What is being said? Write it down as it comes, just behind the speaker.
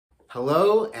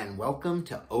Hello and welcome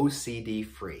to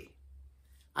OCD-Free.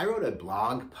 I wrote a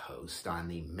blog post on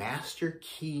the Master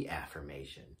Key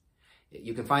Affirmation.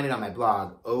 You can find it on my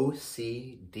blog,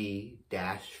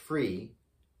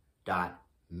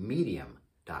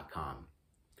 ocd-free.medium.com.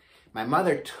 My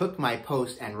mother took my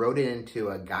post and wrote it into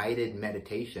a guided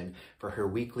meditation for her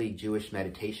weekly Jewish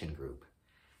meditation group.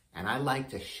 And I'd like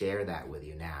to share that with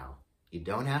you now. You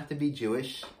don't have to be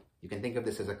Jewish. You can think of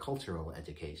this as a cultural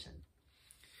education.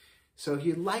 So if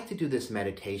you'd like to do this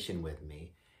meditation with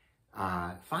me,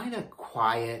 find a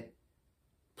quiet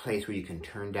place where you can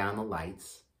turn down the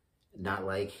lights, not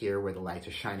like here where the lights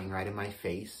are shining right in my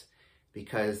face,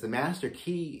 because the Master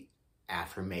Key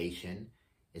Affirmation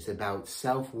is about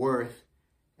self-worth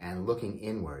and looking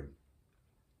inward.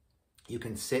 You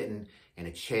can sit in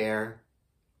a chair,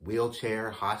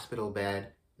 wheelchair, hospital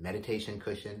bed, meditation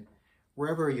cushion,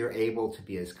 wherever you're able to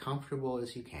be as comfortable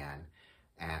as you can,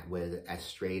 with as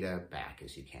straight a back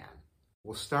as you can.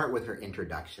 We'll start with her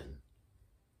introduction.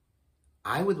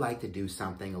 I would like to do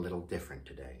something a little different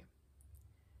today.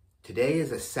 Today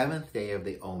is the 7th day of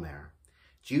the Omer.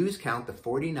 Jews count the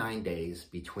 49 days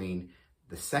between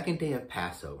the second day of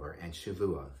Passover and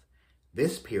Shavuot.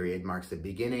 This period marks the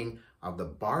beginning of the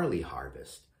barley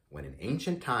harvest, when in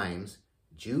ancient times,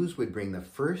 Jews would bring the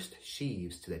first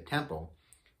sheaves to the temple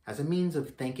as a means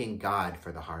of thanking God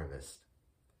for the harvest.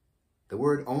 The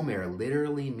word Omer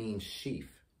literally means sheaf.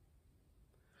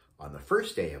 On the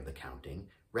first day of the counting,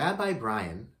 Rabbi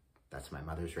Brian, that's my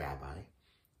mother's rabbi,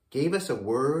 gave us a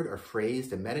word or phrase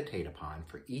to meditate upon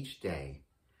for each day.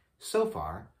 So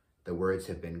far, the words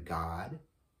have been God,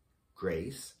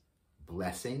 grace,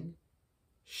 blessing,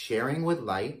 sharing with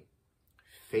light,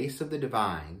 face of the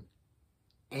divine,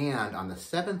 and on the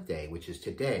 7th day, which is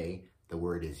today, the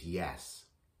word is yes.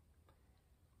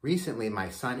 Recently, my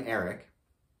son Eric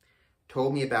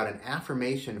told me about an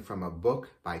affirmation from a book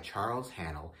by Charles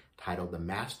Hannell titled The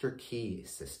Master Key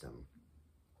System.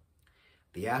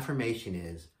 The affirmation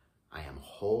is, I am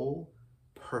whole,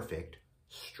 perfect,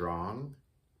 strong,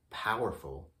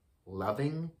 powerful,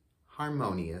 loving,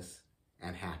 harmonious,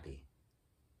 and happy.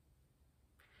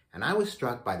 And I was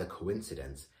struck by the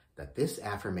coincidence that this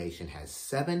affirmation has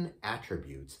 7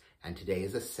 attributes, and today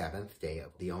is the 7th day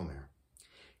of the Omer.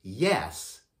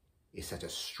 Yes is such a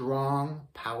strong,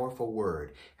 powerful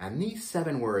word. And these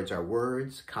 7 words are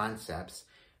words, concepts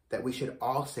that we should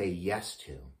all say yes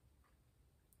to.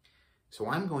 So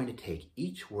I'm going to take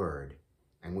each word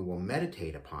and we will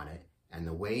meditate upon it and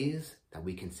the ways that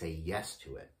we can say yes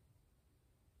to it.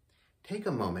 Take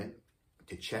a moment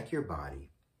to check your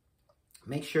body.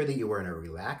 Make sure that you are in a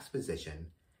relaxed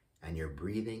position and your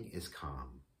breathing is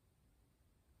calm.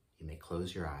 You may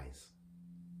close your eyes.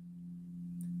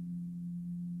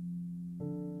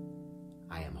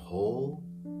 I am whole,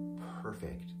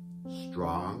 perfect,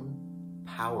 strong,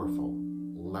 powerful,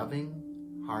 loving,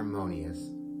 harmonious,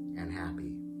 and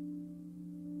happy.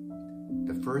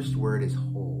 The first word is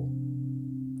whole.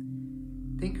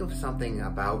 Think of something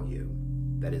about you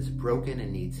that is broken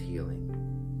and needs healing.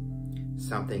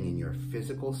 Something in your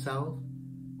physical self,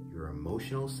 your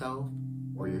emotional self,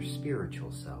 or your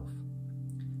spiritual self.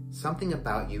 Something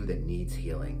about you that needs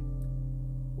healing.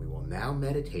 We will now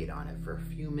meditate on it for a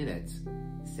few minutes,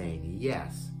 saying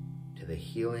yes to the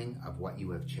healing of what you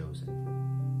have chosen.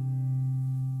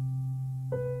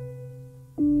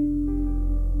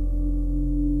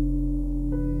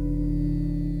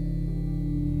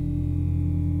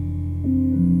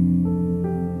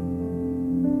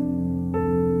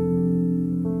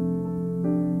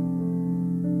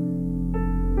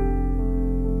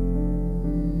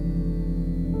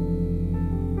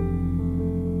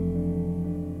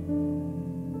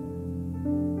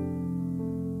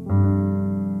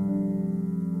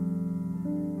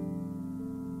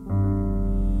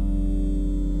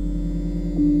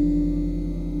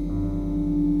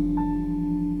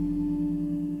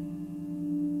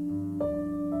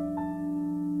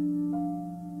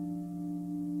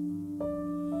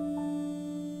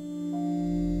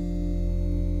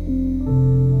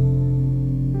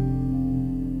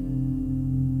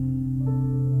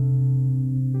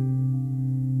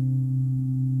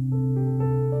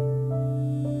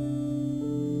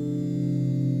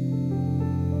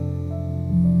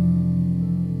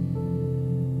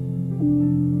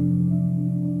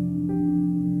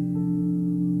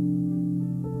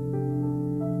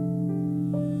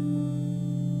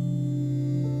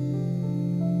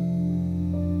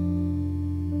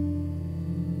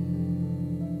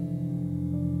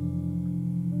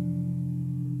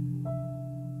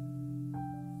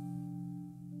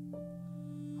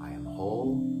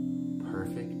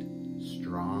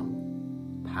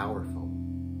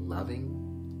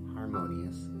 loving,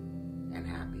 harmonious, and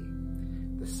happy.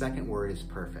 The second word is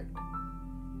perfect.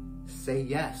 Say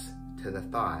yes to the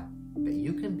thought that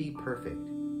you can be perfect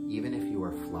even if you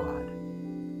are flawed.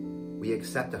 We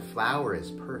accept a flower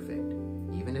as perfect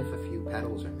even if a few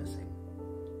petals are missing.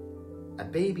 A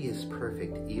baby is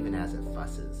perfect even as it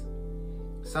fusses.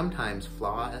 Sometimes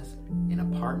flaws in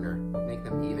a partner make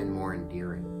them even more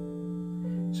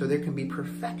endearing. So there can be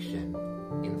perfection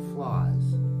in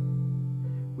flaws.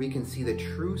 We can see the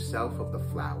true self of the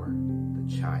flower, the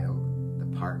child, the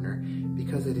partner,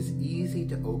 because it is easy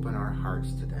to open our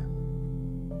hearts to them.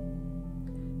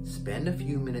 Spend a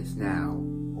few minutes now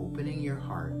opening your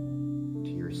heart to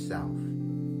yourself.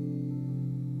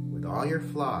 With all your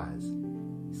flaws,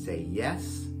 say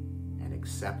yes and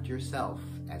accept yourself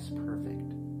as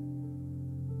perfect.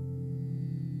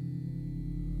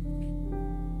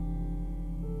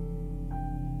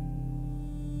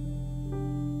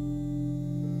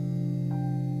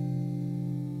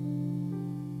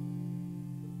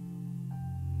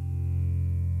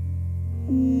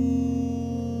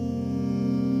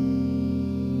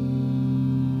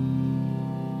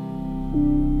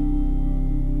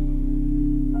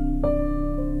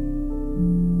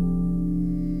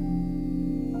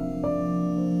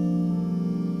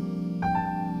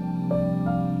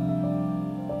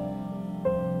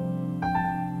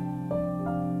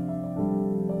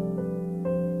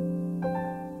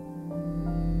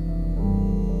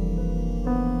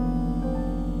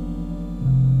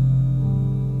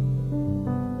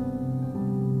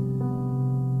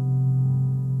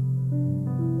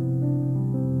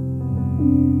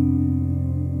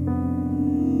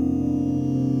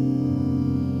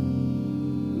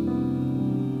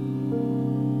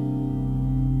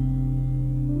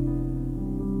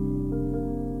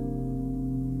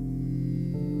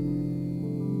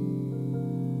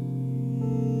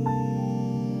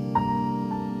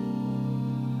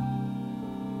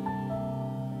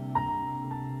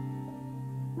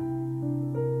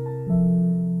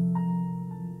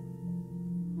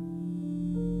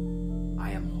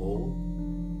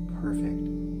 Perfect,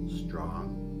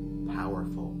 strong,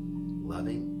 powerful,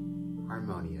 loving,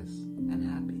 harmonious, and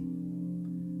happy.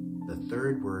 The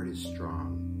third word is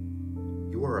strong.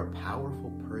 You are a powerful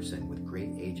person with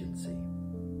great agency.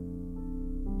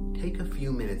 Take a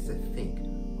few minutes to think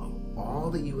of all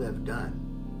that you have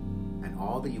done and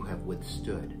all that you have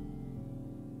withstood.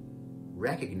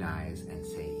 Recognize and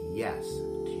say yes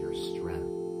to your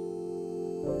strength.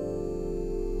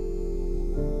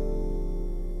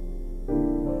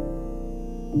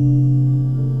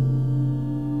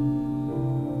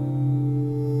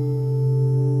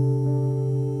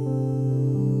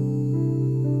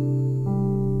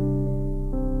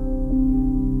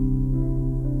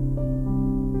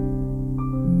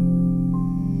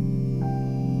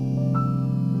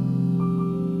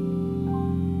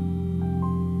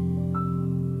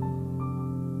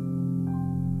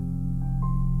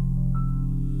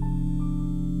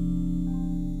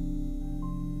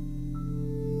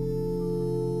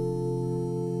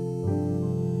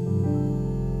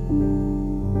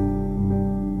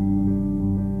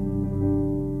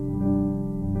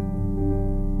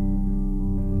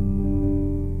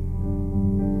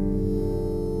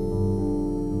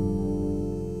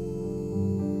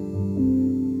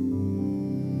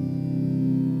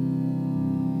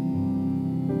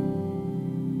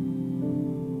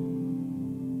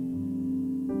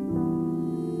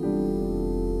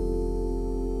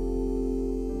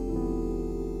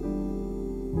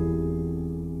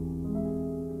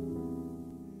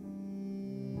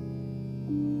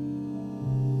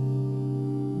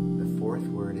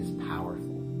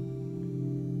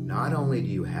 Not only do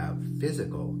you have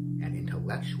physical and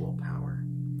intellectual power,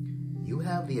 you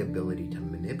have the ability to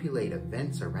manipulate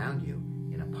events around you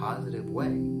in a positive way,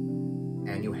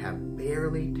 and you have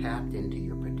barely tapped into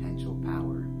your potential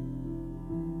power.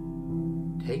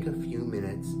 Take a few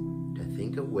minutes to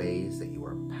think of ways that you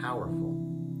are powerful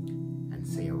and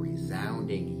say a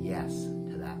resounding yes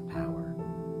to that power.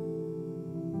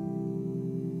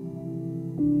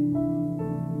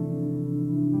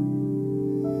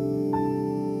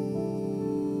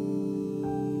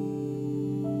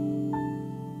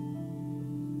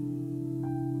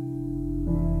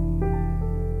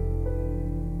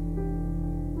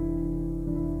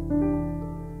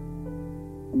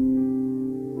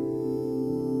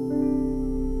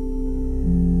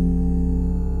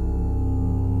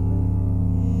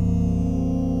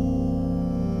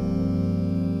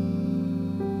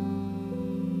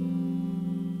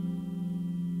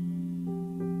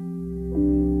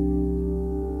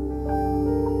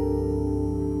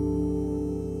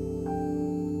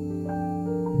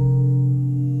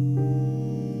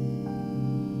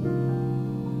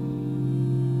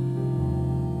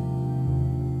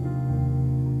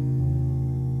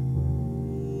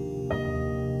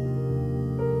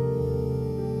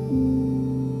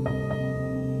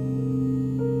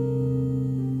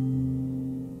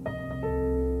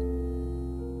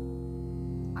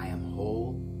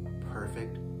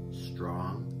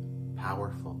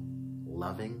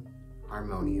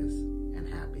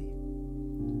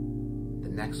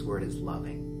 next word is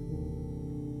loving.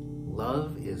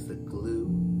 Love is the glue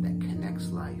that connects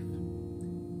life.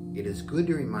 It is good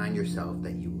to remind yourself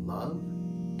that you love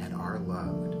and are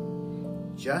loved.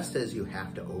 Just as you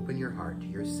have to open your heart to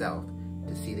yourself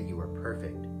to see that you are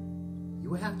perfect,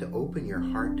 you have to open your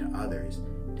heart to others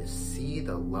to see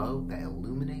the love that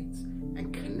illuminates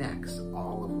and connects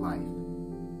all of life.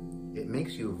 It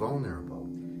makes you vulnerable,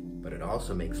 but it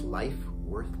also makes life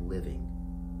worth living.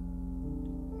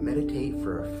 Meditate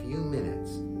for a few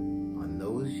minutes on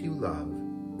those you love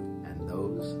and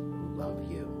those who love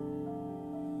you.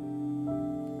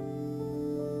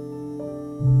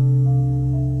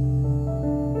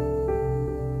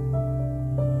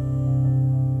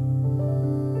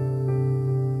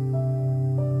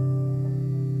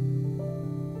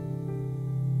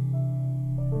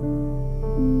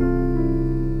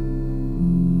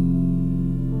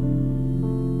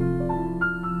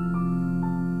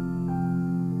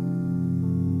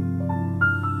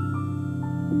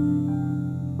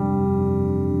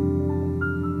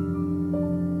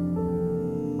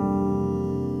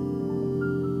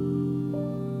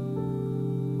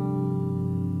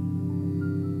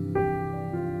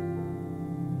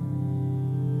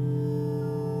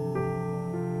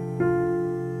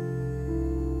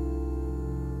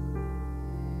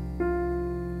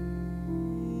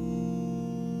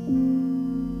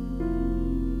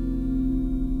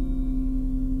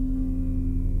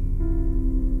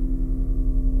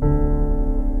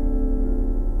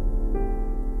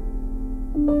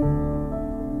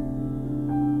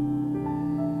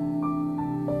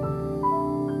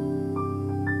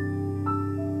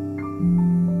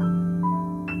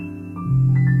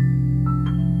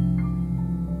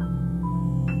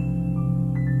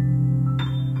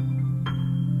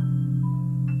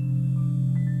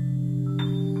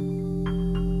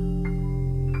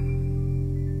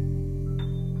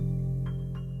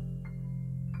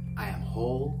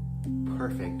 Whole,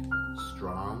 perfect,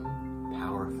 strong,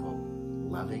 powerful,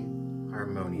 loving,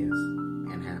 harmonious,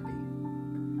 and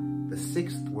happy. The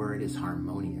sixth word is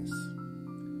harmonious.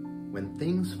 When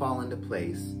things fall into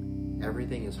place,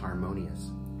 everything is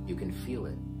harmonious. You can feel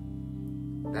it.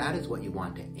 That is what you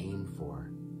want to aim for.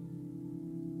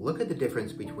 Look at the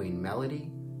difference between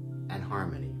melody and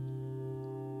harmony.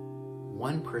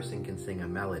 One person can sing a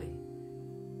melody,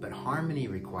 but harmony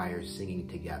requires singing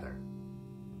together.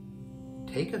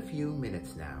 Take a few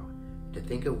minutes now to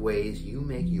think of ways you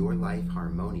make your life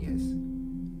harmonious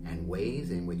and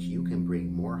ways in which you can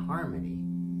bring more harmony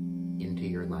into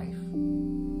your life.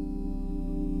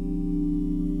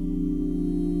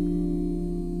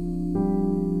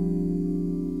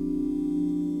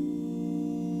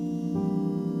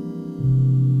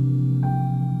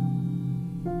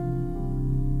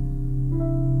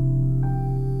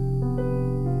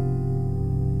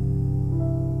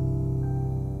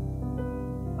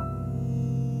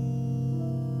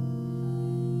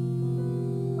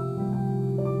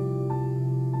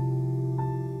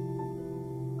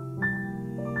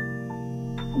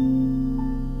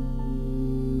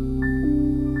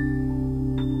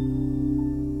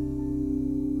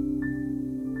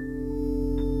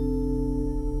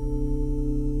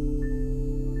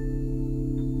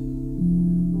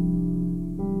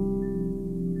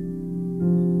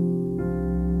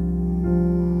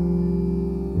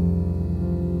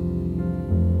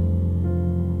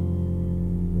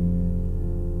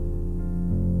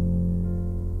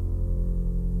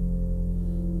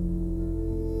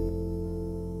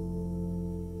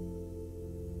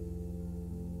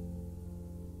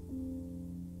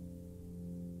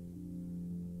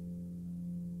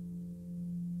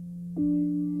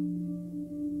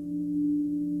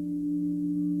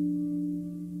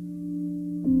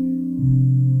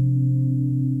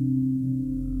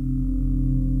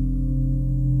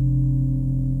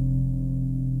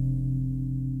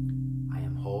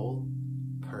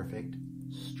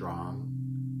 Strong,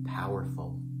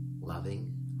 powerful,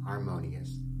 loving,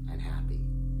 harmonious, and happy.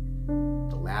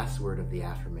 The last word of the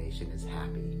affirmation is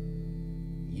happy.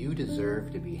 You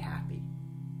deserve to be happy.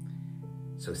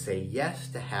 So say yes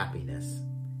to happiness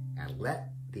and let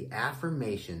the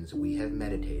affirmations we have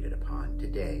meditated upon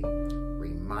today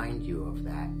remind you of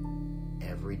that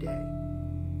every day.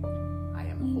 I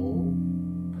am whole,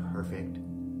 perfect,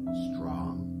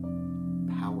 strong,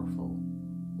 powerful,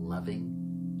 loving,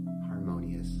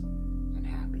 harmonious, and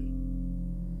happy.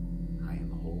 I am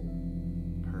whole,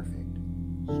 perfect,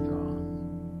 strong,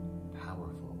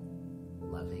 powerful,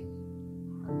 loving,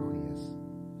 harmonious,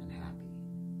 and happy.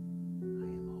 I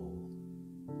am whole,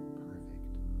 perfect,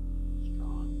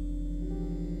 strong,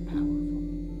 powerful,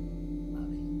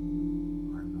 loving,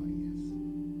 harmonious,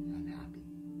 and happy.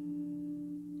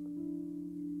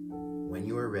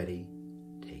 are ready,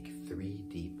 take 3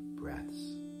 deep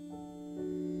breaths.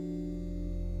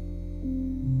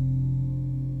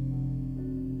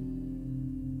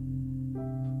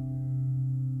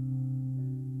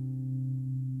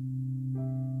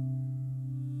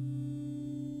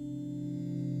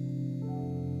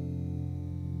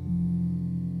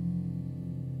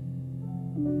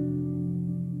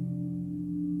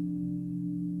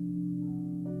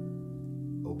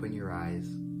 Open your eyes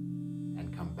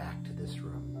and come back to this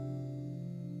room.